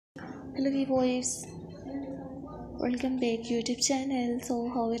Hello viewers, welcome back YouTube channel. So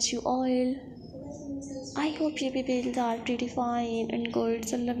how are you all? I hope you people are pretty fine and good.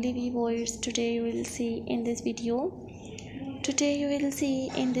 So lovely viewers, today you will see in this video. Today you will see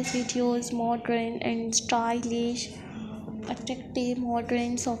in this videos modern and stylish, attractive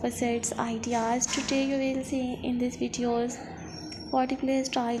modern sofa sets ideas. Today you will see in this videos particular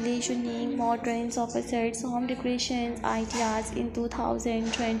stylish, unique modern sofa sets, home decorations ideas in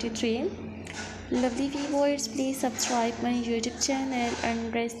 2023. Lovely viewers, please subscribe my YouTube channel and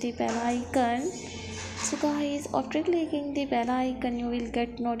press the bell icon. So guys, after clicking the bell icon, you will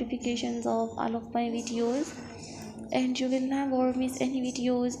get notifications of all of my videos and you will never miss any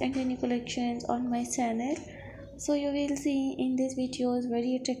videos and any collections on my channel. So you will see in these videos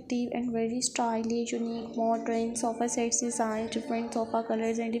very attractive and very stylish, unique, modern sofa sets design, different sofa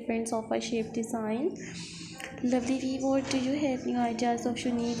colors and different sofa shape design. Lovely viewers, do you have new ideas of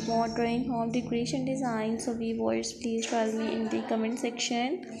unique modern home decoration design? So viewers, please tell me in the comment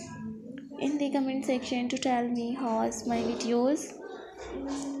section. In the comment section to tell me how's my videos.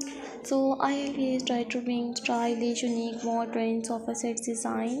 So I always try to bring stylish, unique, modern sofa sets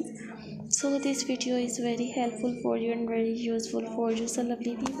designs. So this video is very helpful for you and very useful for you. So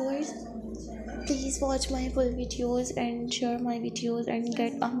lovely viewers, please watch my full videos and share my videos and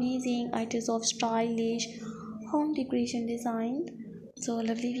get amazing ideas of stylish home decoration design. So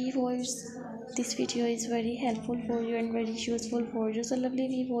lovely viewers, this video is very helpful for you and very useful for you. So lovely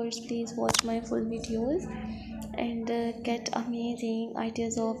viewers, please watch my full videos and get amazing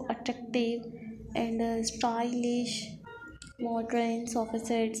ideas of attractive and stylish modern sofa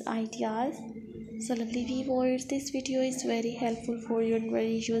sets ideas. So lovely viewers, this video is very helpful for you and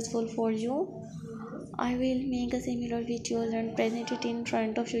very useful for you. I will make a similar videos and present it in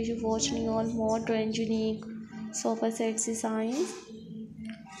front of you. You watching all modern unique sofa sets designs.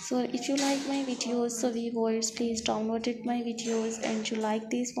 So if you like my videos, so viewers, please download it my videos and you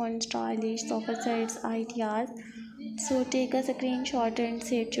like these one stylish sofa sets ideas, so take a screenshot and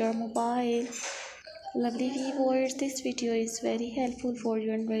set your mobile. Lovely viewers, this video is very helpful for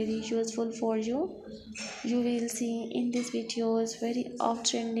you and very useful for you. You will see in these videos very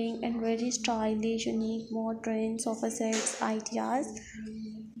outstanding and very stylish, unique, modern sofa sets ideas.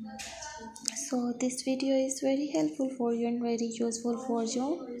 So this video is very helpful for you and very useful for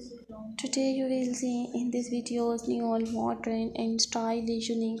you. Today you will see in these videos new all modern and stylish,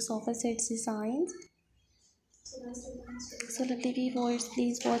 unique sofa sets designs. So lovely viewers,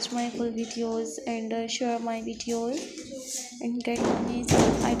 please watch my full videos and share my videos and get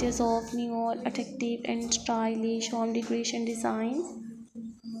amazing ideas of new all attractive and stylish home decoration designs.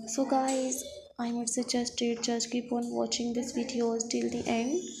 So guys, I would suggest it just keep on watching these videos till the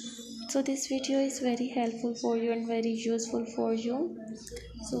end. So this video is very helpful for you and very useful for you.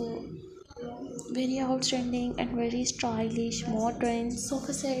 So very outstanding and very stylish modern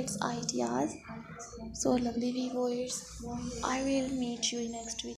sofa sets ideas. So lovely viewers, I will meet you in next video.